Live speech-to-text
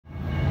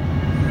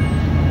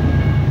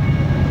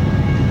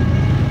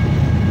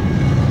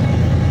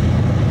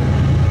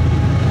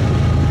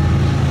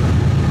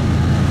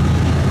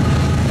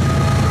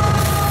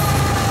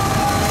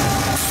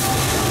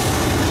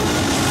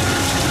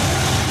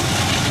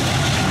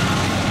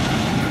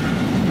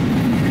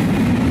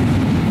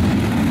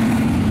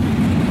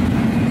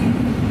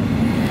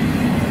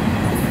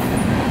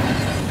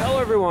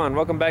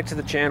everyone, welcome back to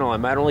the channel. I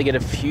might only get a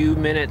few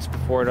minutes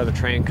before another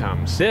train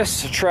comes.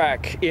 This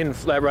track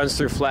that runs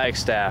through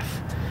Flagstaff.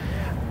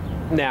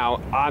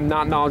 Now, I'm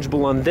not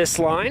knowledgeable on this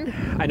line.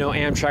 I know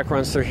Amtrak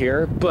runs through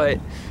here, but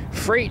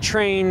freight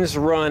trains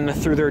run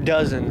through their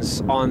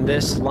dozens on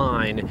this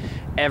line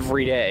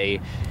every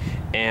day.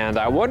 And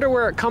I wonder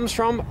where it comes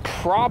from.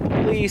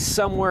 Probably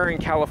somewhere in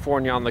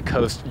California on the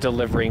coast,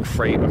 delivering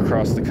freight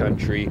across the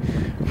country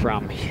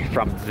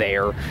from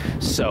there.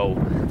 So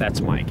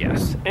that's my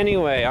guess.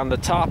 Anyway, on the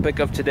topic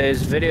of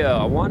today's video,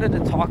 I wanted to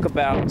talk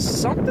about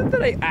something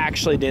that I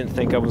actually didn't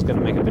think I was going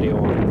to make a video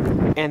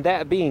on, and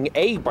that being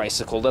a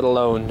bicycle, let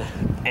alone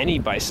any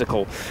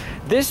bicycle.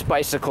 This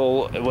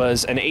bicycle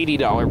was an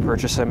 $80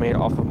 purchase I made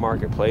off of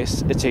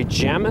Marketplace. It's a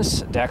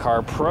Jamis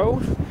Dakar Pro.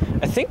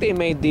 I think they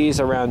made these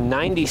around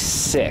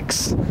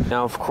 '96.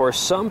 Now, of course,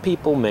 some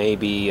people may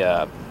be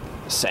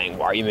saying,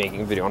 why are you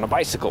making a video on a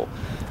bicycle?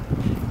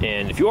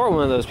 And if you are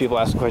one of those people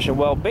asking the question,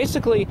 well,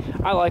 basically,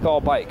 I like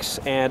all bikes.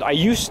 And I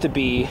used to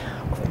be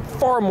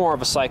far more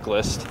of a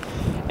cyclist.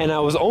 And I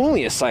was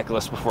only a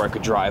cyclist before I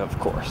could drive, of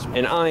course.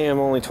 And I am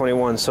only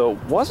 21, so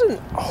it wasn't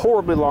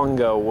horribly long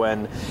ago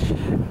when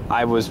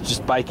I was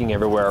just biking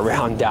everywhere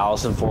around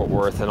Dallas and Fort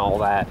Worth and all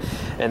that.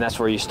 And that's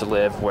where I used to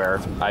live, where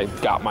I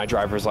got my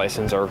driver's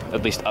license, or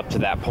at least up to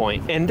that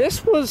point. And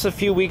this was a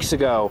few weeks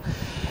ago,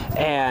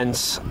 and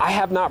I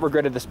have not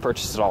regretted this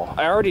purchase at all.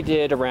 I already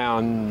did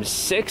around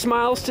 6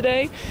 miles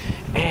today,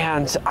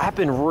 and I've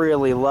been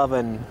really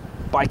loving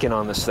biking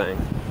on this thing.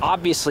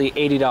 Obviously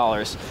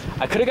 $80.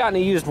 I could have gotten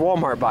a used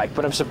Walmart bike,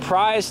 but I'm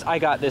surprised I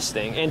got this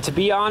thing. And to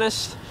be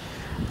honest,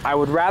 I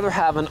would rather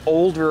have an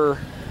older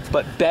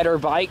but better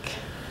bike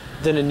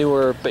than a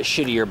newer but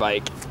shittier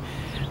bike,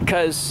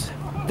 because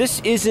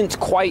this isn't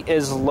quite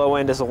as low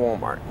end as a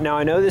Walmart. Now,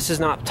 I know this is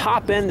not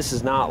top end, this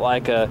is not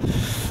like a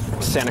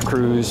Santa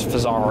Cruz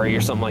Fazari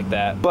or something like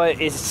that, but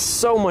it's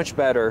so much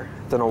better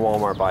than a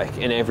Walmart bike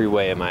in every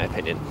way, in my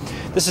opinion.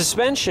 The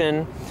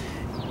suspension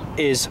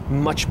is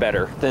much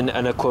better than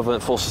an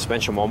equivalent full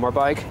suspension Walmart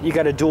bike. You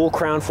got a dual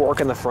crown fork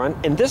in the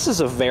front, and this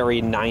is a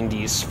very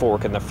 90s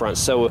fork in the front.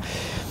 So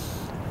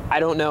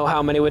I don't know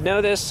how many would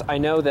know this. I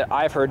know that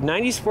I've heard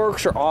 90s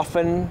forks are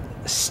often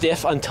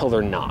stiff until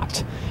they're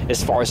not,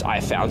 as far as I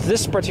found.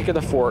 This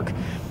particular fork,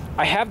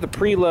 I have the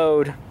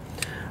preload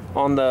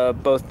on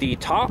both the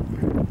top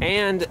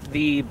and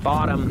the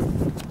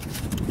bottom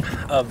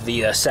of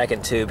the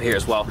second tube here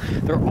as well.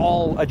 They're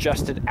all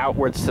adjusted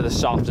outwards to the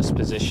softest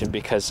position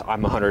because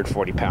I'm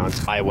 140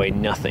 pounds. I weigh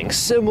nothing.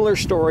 Similar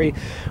story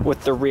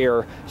with the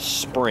rear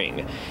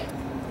spring.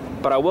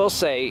 But I will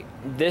say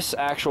this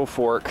actual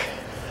fork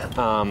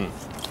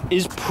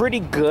is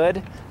pretty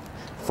good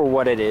for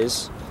what it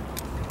is.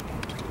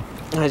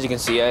 As you can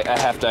see, I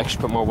have to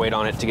actually put more weight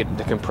on it to get it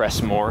to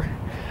compress more.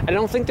 I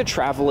don't think the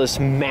travel is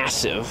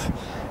massive,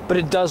 but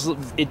it does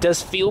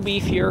feel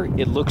beefier,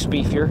 it looks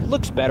beefier, it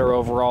looks better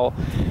overall,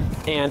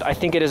 and I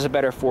think it is a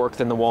better fork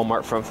than the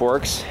Walmart front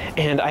forks,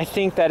 and I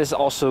think that is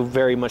also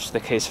very much the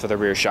case for the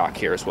rear shock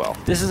here as well.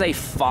 This is a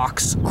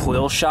Fox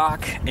coil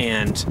shock,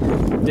 and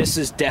this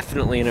is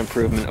definitely an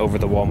improvement over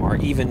the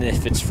Walmart, even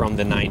if it's from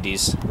the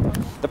 90s.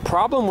 The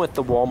problem with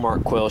the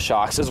Walmart coil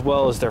shocks, as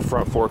well as their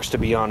front forks, to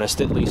be honest,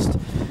 at least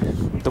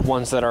the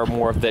ones that are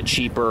more of the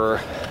cheaper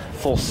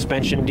full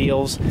suspension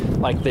deals,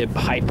 like the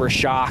Hyper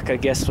Shock, I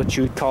guess what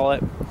you would call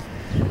it,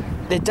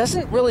 it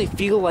doesn't really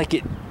feel like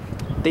it.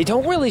 They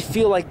don't really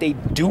feel like they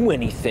do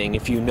anything,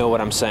 if you know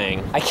what I'm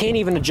saying. I can't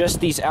even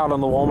adjust these out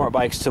on the Walmart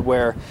bikes to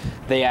where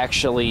they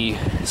actually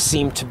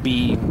seem to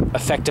be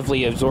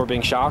effectively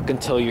absorbing shock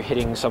until you're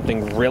hitting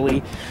something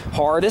really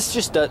hard.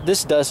 This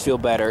does feel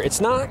better.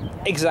 It's not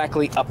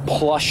exactly a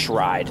plush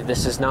ride.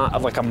 This is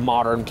not like a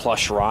modern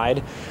plush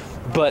ride,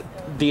 but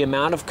the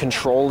amount of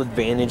control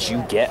advantage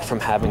you get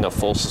from having a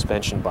full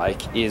suspension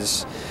bike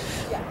is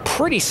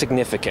pretty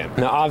significant.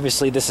 Now,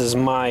 obviously, this is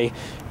my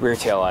rear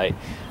tail light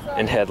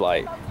and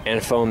headlight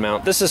and phone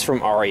mount. This is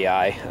from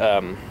REI.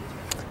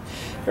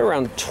 They're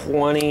around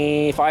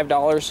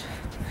 $25,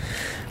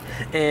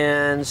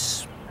 and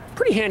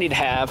pretty handy to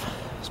have,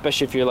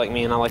 especially if you're like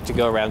me and I like to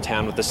go around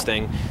town with this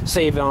thing.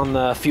 Save on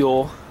the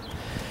fuel.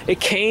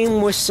 It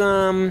came with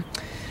some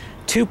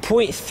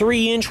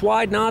 2.3-inch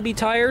wide knobby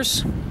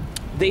tires.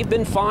 They've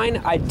been fine.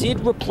 I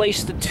did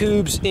replace the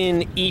tubes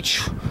in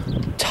each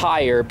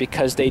tire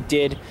because the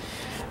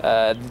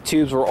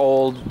tubes were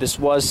old. This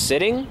was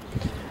sitting.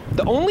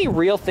 The only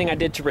real thing I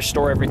did to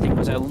restore everything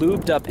was I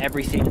lubed up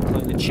everything,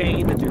 including the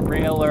chain, the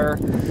derailleur.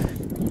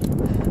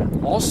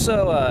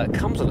 Also, it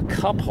comes with a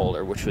cup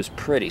holder, which was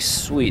pretty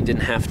sweet.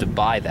 Didn't have to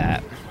buy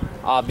that.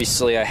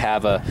 Obviously, I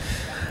have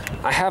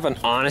an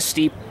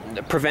honesty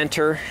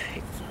preventer.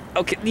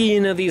 Okay,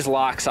 you know, these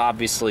locks,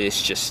 obviously,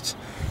 it's just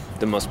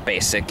the most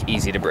basic,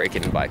 easy to break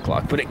in bike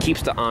lock, but it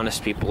keeps the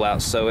honest people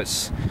out, so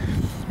it's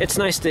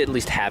nice to at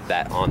least have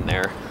that on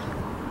there.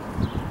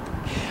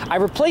 I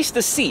replaced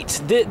the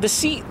seat. The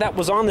seat that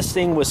was on this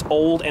thing was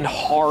old and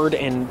hard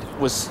and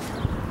was,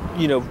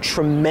 you know,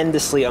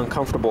 tremendously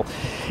uncomfortable.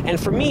 And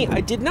for me,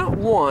 I did not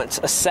want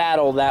a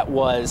saddle that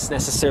was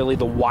necessarily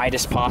the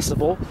widest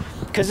possible.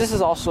 because this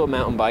is also a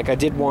mountain bike, I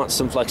did want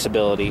some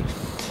flexibility,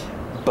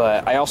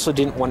 but I also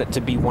didn't want it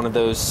to be one of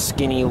those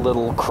skinny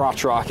little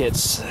crotch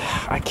rockets.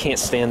 I can't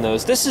stand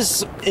those. This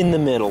is in the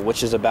middle,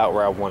 which is about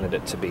where I wanted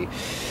it to be.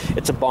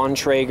 It's a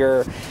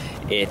Bontrager.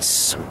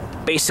 It's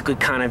basically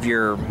kind of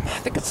your, I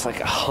think it's like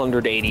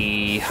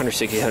 180,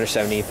 160,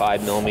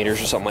 175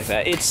 millimeters or something like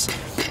that. It's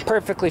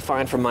perfectly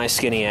fine for my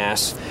skinny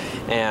ass,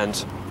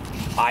 and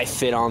I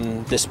fit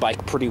on this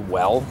bike pretty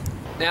well.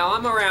 Now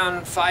I'm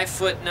around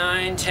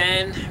 5'9",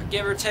 10,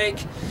 give or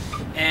take,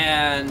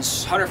 and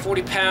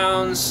 140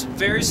 pounds,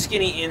 very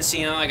skinny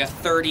inseam, like a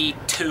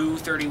 32,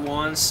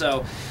 31,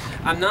 so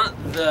I'm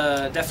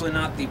definitely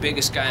not the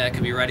biggest guy that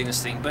could be riding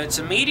this thing, but it's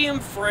a medium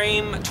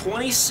frame,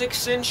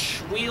 26-inch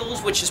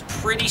wheels, which is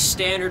pretty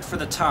standard for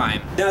the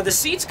time. Now the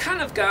seat's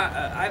kind of got,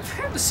 I've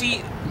had the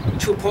seat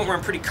to a point where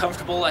I'm pretty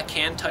comfortable. I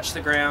can touch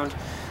the ground.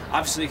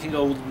 Obviously, you can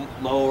go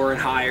lower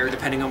and higher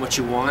depending on what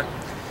you want.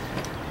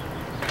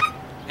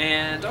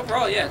 And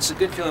overall, yeah, it's a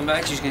good feeling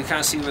bike. You can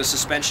kind of see where the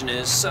suspension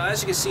is. So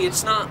as you can see,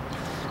 it's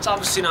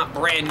obviously not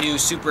brand new,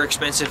 super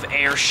expensive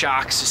air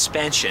shock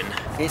suspension.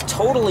 It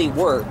totally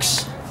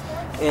works,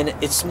 and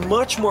it's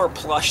much more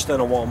plush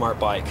than a Walmart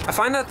bike. I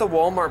find that the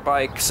Walmart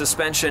bike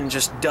suspension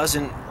just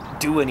doesn't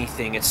do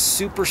anything. It's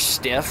super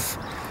stiff.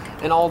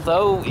 And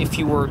although if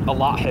you were a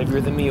lot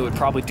heavier than me, it would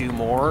probably do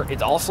more,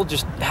 it also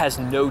just has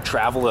no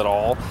travel at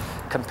all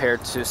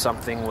compared to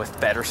something with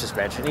better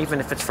suspension, even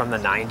if it's from the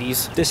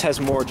 90s. This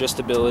has more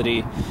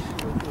adjustability.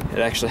 It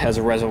actually has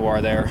a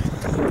reservoir there.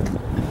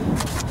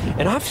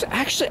 And I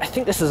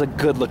think this is a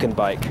good looking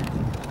bike.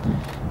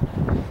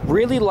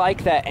 Really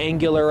like that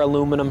angular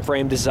aluminum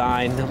frame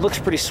design. It looks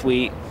pretty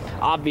sweet.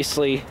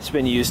 Obviously, it's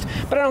been used,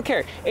 but I don't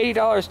care.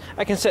 $80,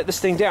 I can set this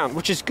thing down,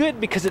 which is good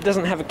because it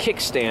doesn't have a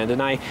kickstand.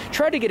 And I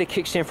tried to get a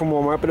kickstand from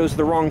Walmart, but it was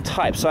the wrong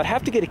type. So I'd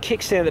have to get a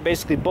kickstand that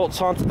basically bolts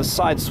onto the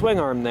side swing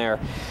arm there.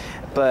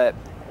 But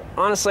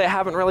honestly, I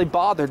haven't really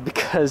bothered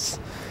because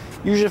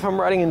usually if I'm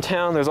riding in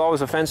town, there's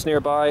always a fence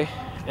nearby,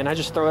 and I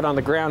just throw it on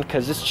the ground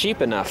because it's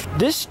cheap enough.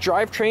 This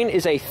drivetrain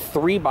is a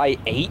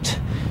 3x8,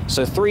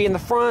 so 3 in the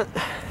front,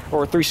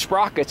 or 3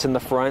 sprockets in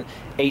the front,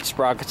 8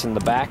 sprockets in the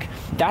back.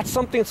 That's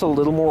something that's a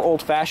little more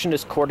old-fashioned,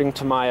 according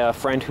to my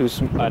friend who's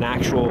an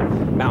actual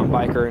mountain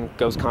biker and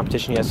goes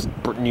competition. He has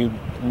new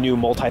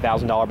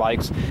multi-$1,000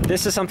 bikes.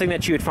 This is something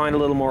that you would find a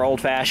little more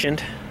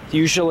old-fashioned.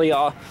 Usually,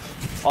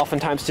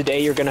 oftentimes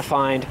today, you're gonna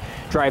find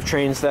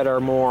drivetrains that are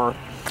more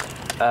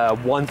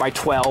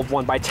 1x12,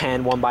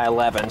 1x10,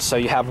 1x11. So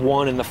you have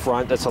one in the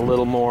front that's a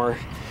little more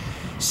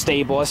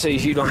stable, so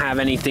you don't have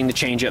anything to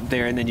change up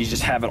there, and then you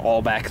just have it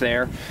all back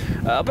there.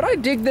 But I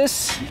dig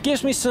this. It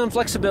gives me some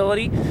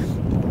flexibility.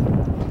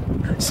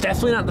 It's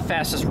definitely not the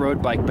fastest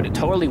road bike, but it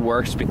totally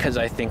works because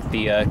I think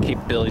the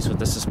capabilities with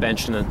the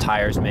suspension and the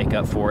tires make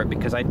up for it,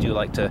 because I do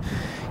like to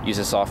use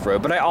this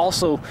off-road, but I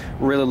also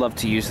really love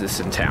to use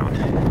this in town.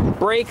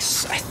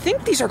 Brakes, I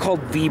think these are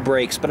called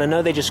V-brakes, but I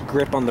know they just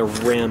grip on the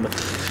rim.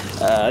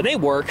 They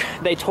work.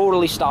 They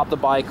totally stop the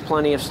bike,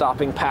 plenty of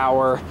stopping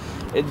power.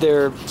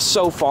 They're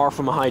so far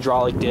from a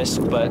hydraulic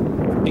disc, but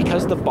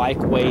because the bike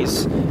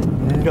weighs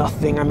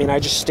nothing, I mean, I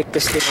just stick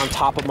this thing on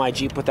top of my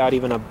Jeep without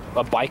even a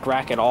bike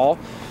rack at all,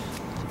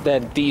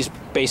 then these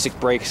basic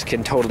brakes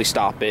can totally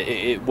stop it.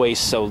 It weighs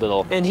so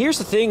little. And here's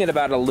the thing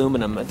about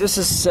aluminum. This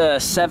is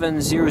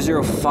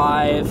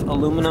 7005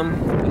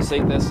 aluminum. I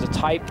think that's the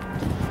type.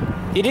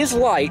 It is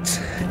light,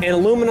 and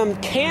aluminum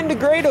can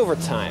degrade over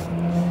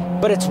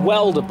time, but it's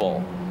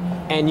weldable.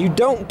 And you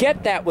don't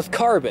get that with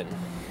carbon.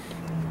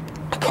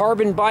 A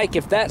carbon bike,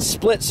 if that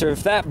splits or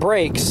if that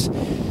breaks,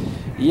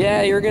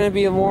 yeah, you're going to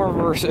be a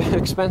more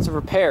expensive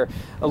repair.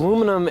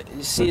 Aluminum,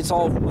 see, it's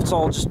all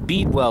just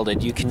bead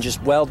welded. You can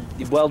just weld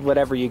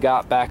whatever you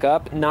got back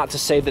up. Not to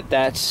say that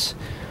that's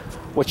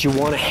what you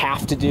want to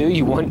have to do.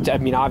 I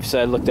mean, obviously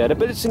I looked at it,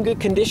 but it's in good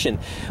condition.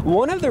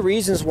 One of the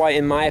reasons why,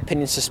 in my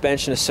opinion,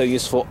 suspension is so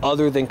useful,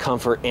 other than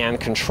comfort and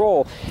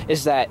control,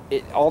 is that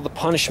all the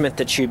punishment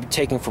that you're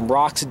taking from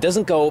rocks, it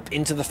doesn't go up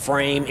into the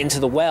frame,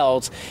 into the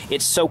welds.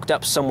 It's soaked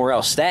up somewhere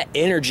else. That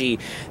energy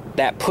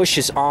that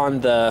pushes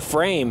on the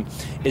frame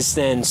is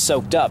then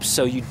soaked up,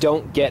 so you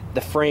don't get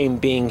the frame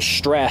being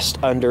stressed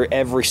under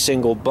every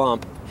single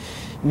bump.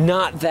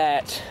 Not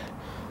that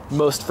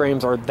most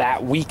frames are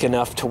that weak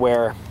enough to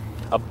where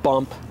a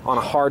bump on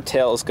a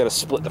hardtail is going to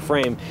split the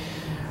frame,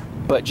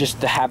 but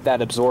just to have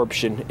that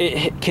absorption,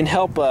 it can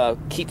help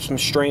keep some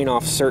strain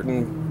off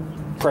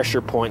certain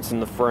pressure points in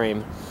the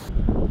frame.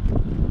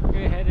 We're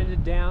going to head into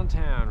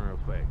downtown real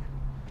quick.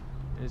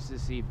 It's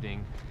this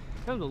evening. I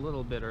filmed a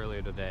little bit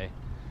earlier today,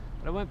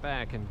 but I went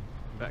back to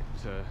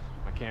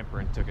my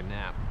camper and took a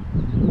nap. I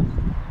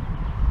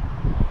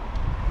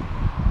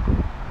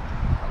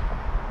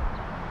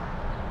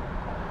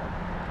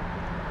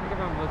think if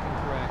I'm looking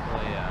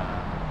correctly,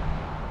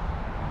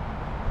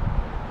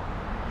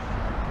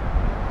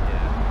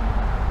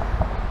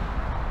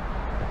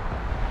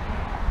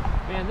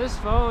 man, this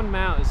phone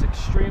mount is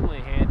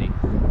extremely handy.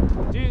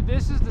 Dude,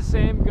 this is the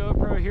same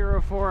GoPro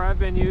Hero 4 I've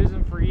been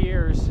using for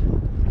years.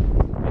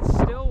 It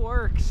still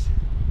works.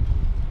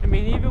 I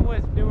mean, even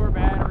with newer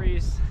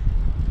batteries,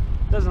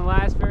 it doesn't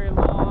last very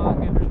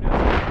long and there's no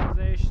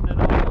stabilization at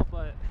all,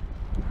 but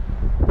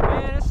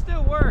man, it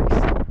still works.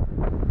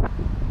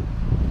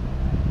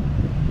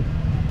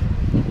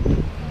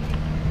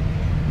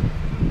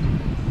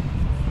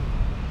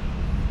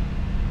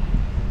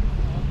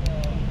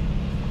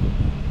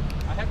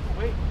 I have to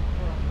wait.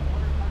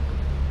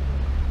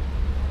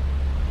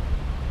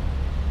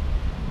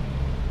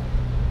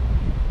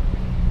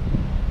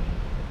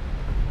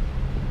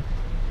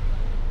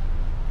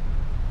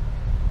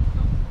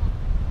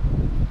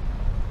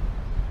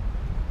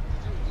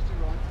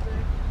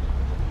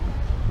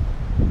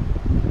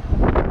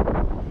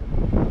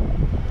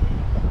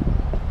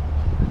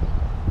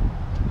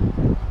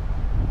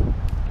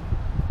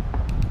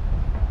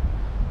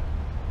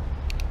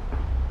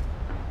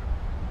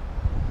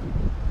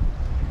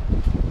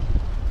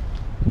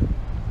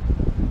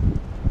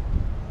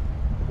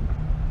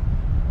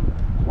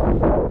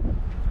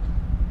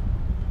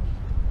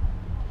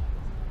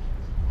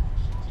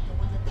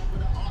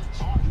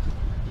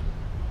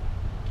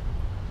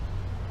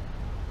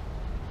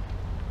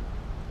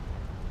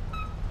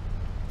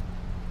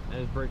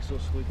 His brake's still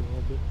squeaking a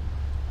little bit.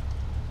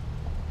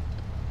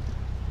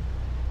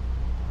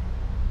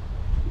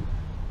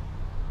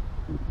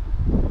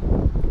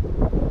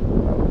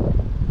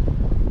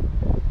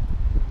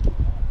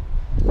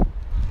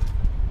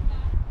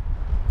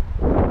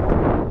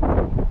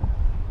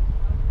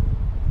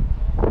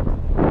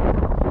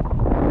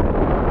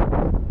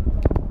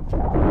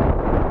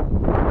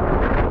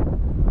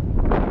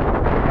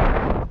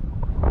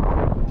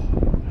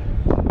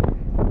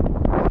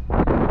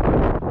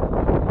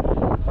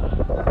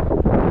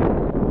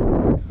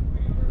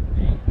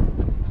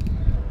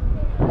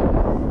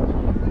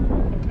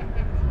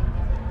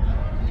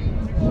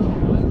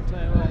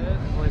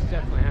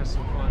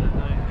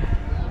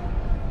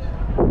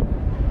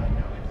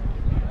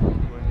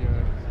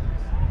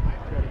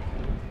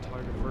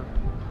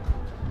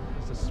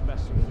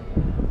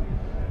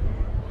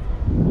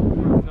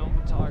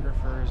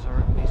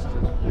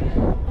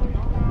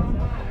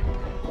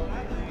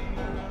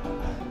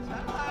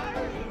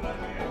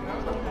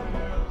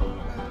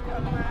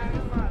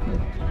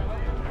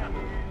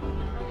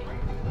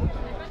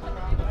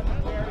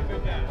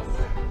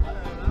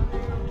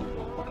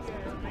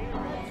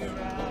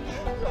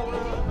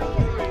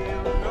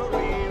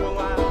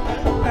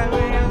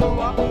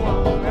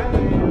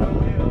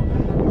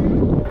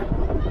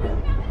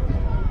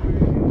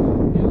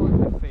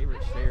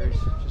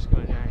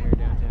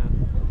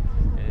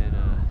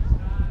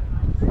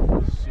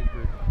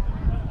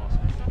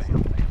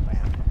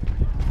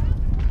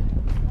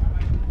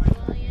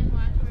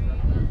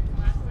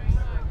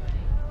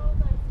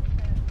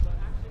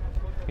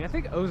 I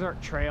think Ozark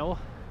Trail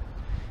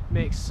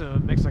makes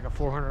like a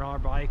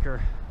 $400 bike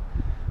or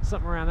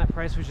something around that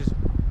price, which is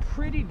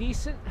pretty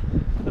decent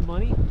for the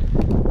money.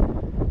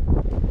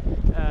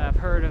 I've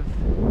heard of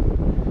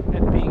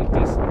it being a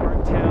decent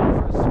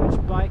hardtail for a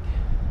switch bike,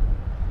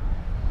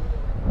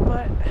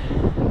 but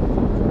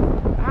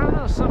I don't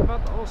know, something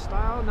about the old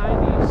style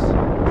 90s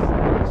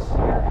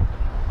here.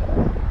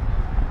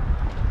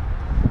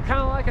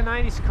 Kind of like a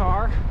 90s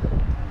car,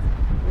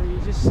 where you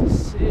just,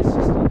 it's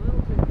just a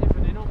little bit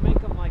different. They don't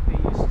make them like they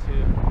used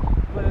to.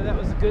 Whether that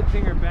was a good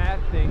thing or bad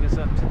thing is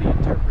up to the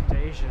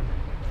interpretation.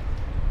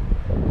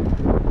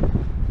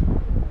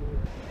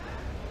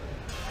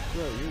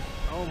 Bro,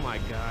 oh my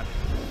god.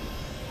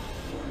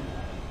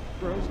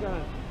 Bro's got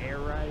an air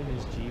ride in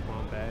his Jeep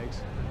on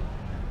bags.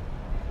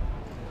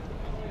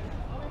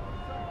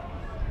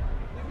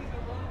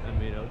 I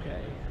mean,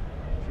 okay.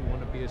 If you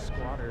want to be a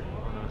squatter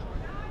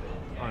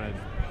on a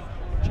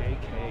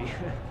JK.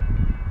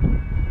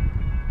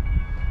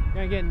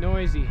 Gonna get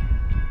noisy.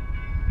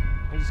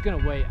 I'm just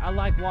gonna wait. I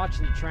like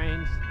watching the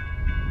trains.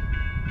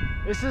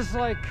 This is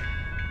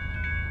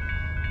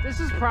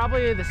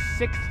probably the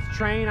 6th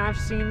train I've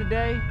seen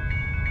today,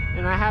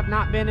 and I have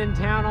not been in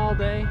town all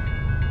day.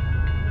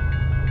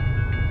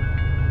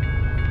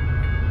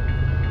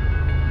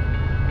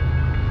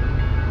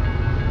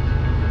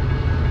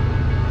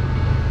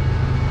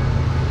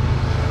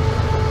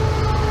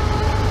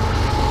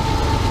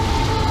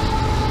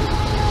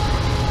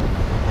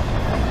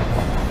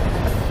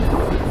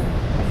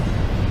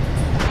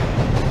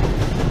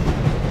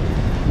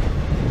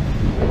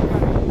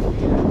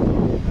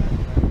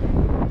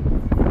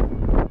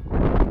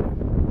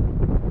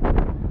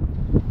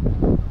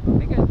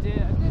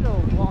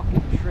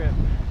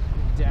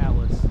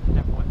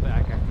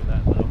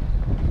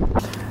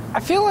 I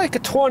feel like a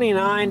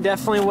 29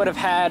 definitely would have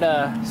had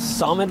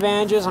some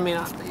advantages. I mean,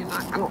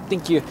 I don't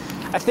think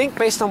I think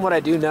based on what I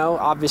do know,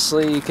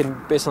 obviously you can,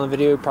 based on the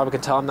video, you probably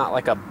can tell I'm not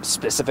like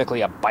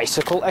specifically a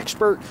bicycle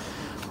expert,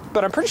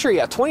 but I'm pretty sure,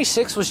 yeah,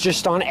 26 was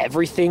just on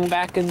everything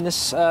back in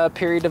this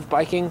period of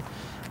biking,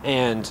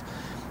 and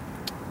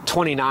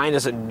 29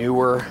 is a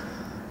newer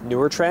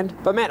trend.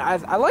 But man,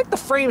 I like the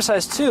frame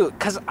size too,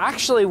 because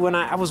actually when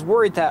I was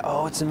worried that,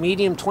 oh, it's a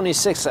medium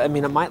 26, I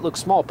mean, it might look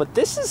small, but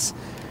this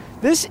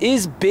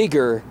is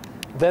bigger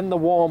than the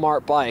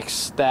Walmart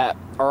bikes that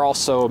are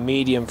also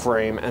medium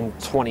frame and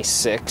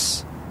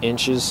 26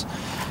 inches.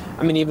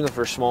 I mean, even if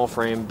they're small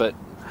frame, but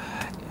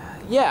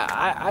yeah,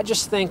 I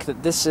just think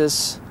that this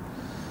is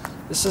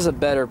a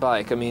better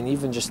bike. I mean,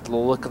 even just the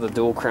look of the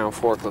dual crown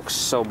fork looks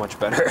so much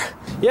better.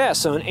 Yeah,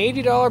 so an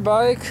 $80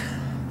 bike,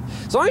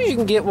 as long as you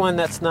can get one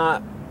that's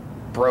not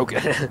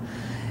broken.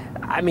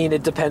 I mean,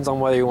 it depends on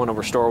whether you want to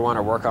restore one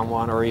or work on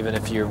one, or even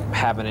if you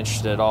haven't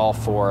interested at all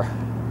for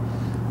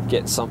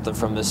getting something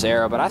from this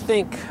era. But I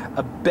think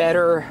a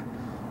better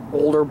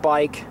older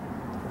bike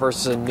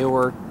versus a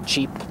newer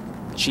cheap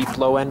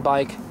low-end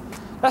bike,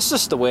 that's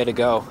just the way to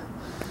go.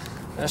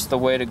 That's the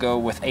way to go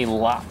with a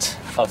lot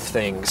of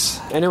things.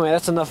 Anyway,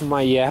 that's enough of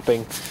my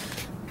yapping.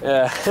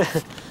 I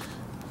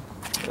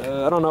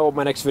don't know what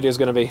my next video is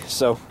going to be,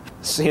 so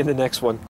see you in the next one.